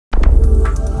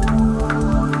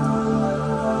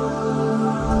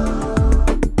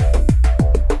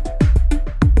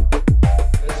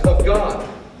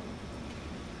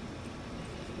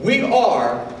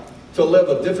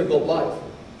difficult life,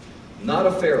 not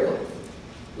a fair life.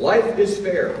 Life is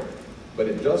fair, but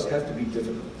it does have to be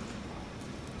difficult.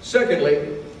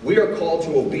 Secondly, we are called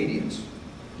to obedience,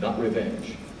 not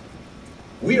revenge.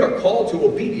 We are called to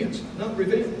obedience, not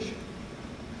revenge.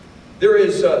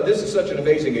 This is such an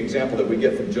amazing example that we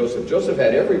get from Joseph. Joseph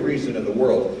had every reason in the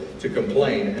world to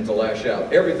complain and to lash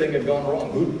out. Everything had gone wrong.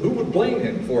 Who would blame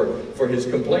him for his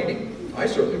complaining? I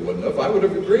certainly wouldn't have. I would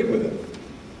have agreed with him.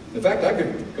 In fact, I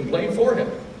could complain for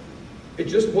him. It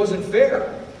just wasn't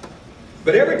fair.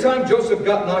 But every time Joseph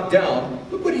got knocked down,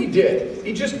 look what he did.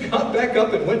 He just got back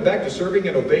up and went back to serving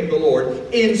and obeying the Lord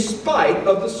in spite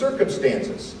of the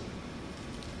circumstances.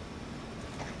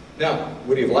 Now,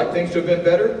 would he have liked things to have been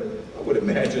better? I would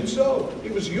imagine so. He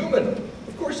was human.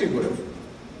 Of course he would have.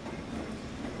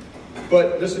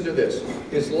 But listen to this.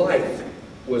 His life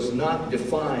was not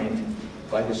defined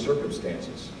by his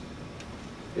circumstances.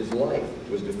 His life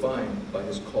was defined by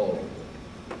his calling.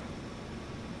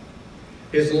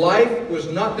 His life was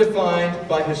not defined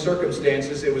by his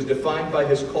circumstances. It was defined by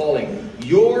his calling.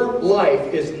 Your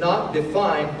life is not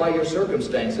defined by your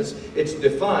circumstances. It's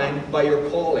defined by your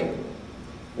calling.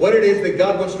 What it is that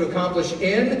God wants to accomplish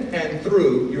in and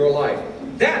through your life.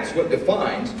 That's what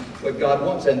defines what God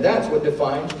wants, and that's what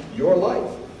defines your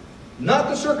life. Not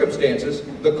the circumstances,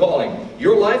 the calling.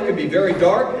 Your life can be very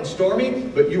dark and stormy,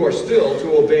 but you are still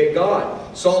to obey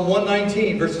God. Psalm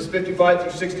 119, verses 55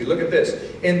 through 60. Look at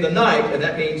this. In the night, and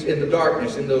that means in the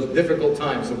darkness, in those difficult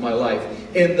times of my life.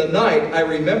 In the night, I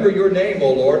remember your name,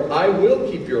 O Lord. I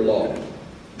will keep your law.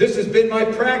 This has been my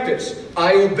practice.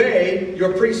 I obey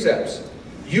your precepts.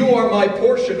 You are my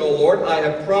portion, O Lord. I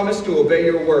have promised to obey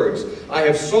your words. I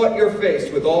have sought your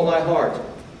face with all my heart.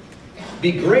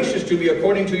 Be gracious to me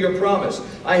according to your promise.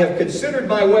 I have considered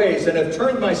my ways and have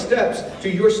turned my steps to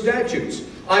your statutes.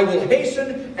 I will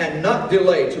hasten and not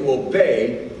delay to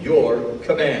obey your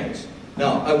commands.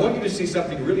 Now, I want you to see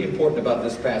something really important about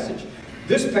this passage.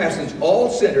 This passage all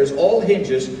centers, all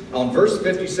hinges on verse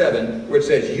 57, where it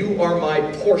says, you are my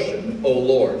portion, O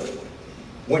Lord.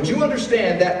 Once you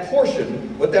understand that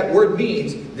portion, what that word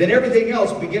means, then everything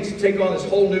else begins to take on this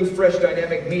whole new, fresh,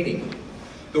 dynamic meaning.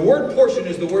 The word portion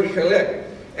is the word chelek,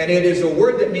 and it is a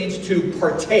word that means to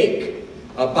partake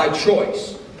by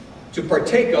choice. To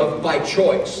partake of by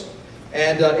choice.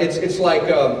 And it's like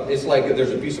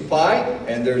there's a piece of pie,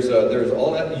 and there's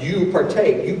all that. You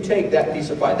partake, you take that piece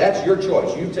of pie. That's your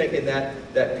choice. You've taken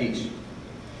that piece.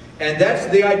 And that's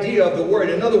the idea of the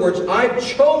word. In other words, I've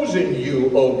chosen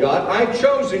you, O God. I've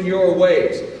chosen your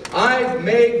ways. I've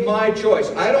made my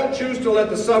choice. I don't choose to let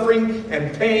the suffering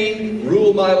and pain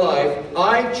rule my life.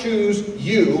 I choose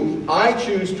you. I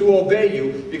choose to obey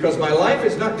you, because my life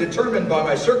is not determined by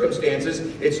my circumstances.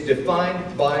 It's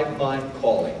defined by my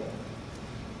calling.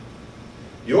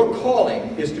 Your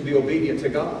calling is to be obedient to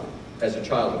God as a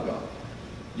child of God.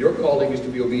 Your calling is to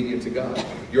be obedient to God.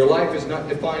 Your life is not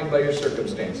defined by your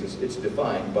circumstances. It's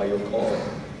defined by your calling.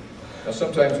 Now,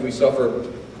 sometimes we suffer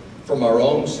from our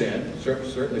own sin.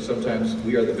 Certainly sometimes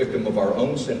we are the victim of our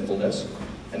own sinfulness.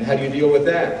 And how do you deal with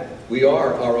that? We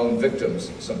are our own victims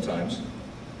sometimes.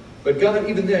 But God,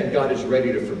 even then, God is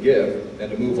ready to forgive and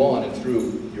to move on and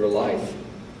through your life.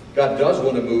 God does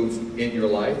want to move in your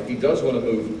life. He does want to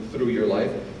move through your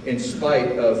life in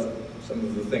spite of some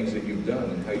of the things that you've done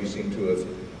and how you seem to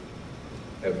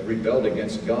have rebelled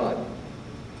against God.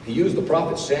 He used the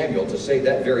prophet Samuel to say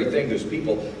that very thing to his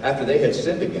people after they had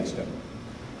sinned against him.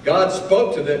 God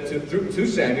spoke to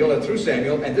Samuel and through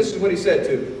Samuel, and this is what he said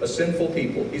to a sinful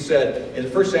people. He said in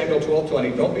 1 Samuel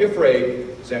 12:20, don't be afraid,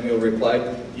 Samuel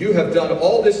replied. You have done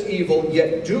all this evil,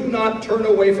 yet do not turn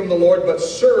away from the Lord, but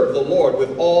serve the Lord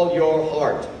with all your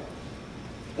heart.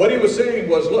 What he was saying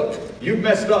was, look, you've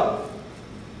messed up.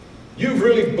 You've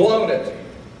really blown it.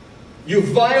 You've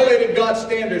violated God's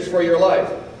standards for your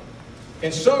life.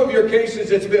 In some of your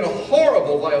cases, it's been a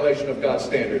horrible violation of God's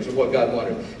standards of what God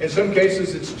wanted. In some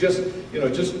cases, it's just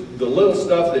the little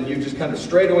stuff that you just kind of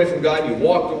strayed away from God. You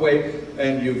walked away,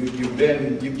 and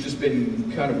you've just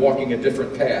been kind of walking a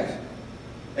different path.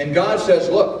 And God says,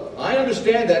 look, I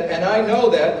understand that, and I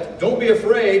know that. Don't be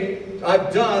afraid.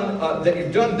 I've done that.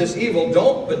 You've done this evil.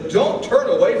 But don't turn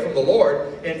away from the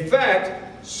Lord. In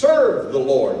fact, serve the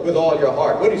Lord with all your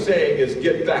heart. What he's saying is,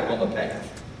 get back on the path.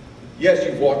 Yes,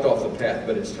 you've walked off the path,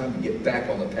 but it's time to get back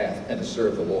on the path and to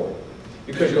serve the Lord.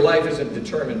 Because your life isn't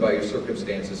determined by your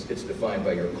circumstances, it's defined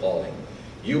by your calling.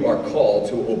 You are called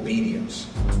to obedience.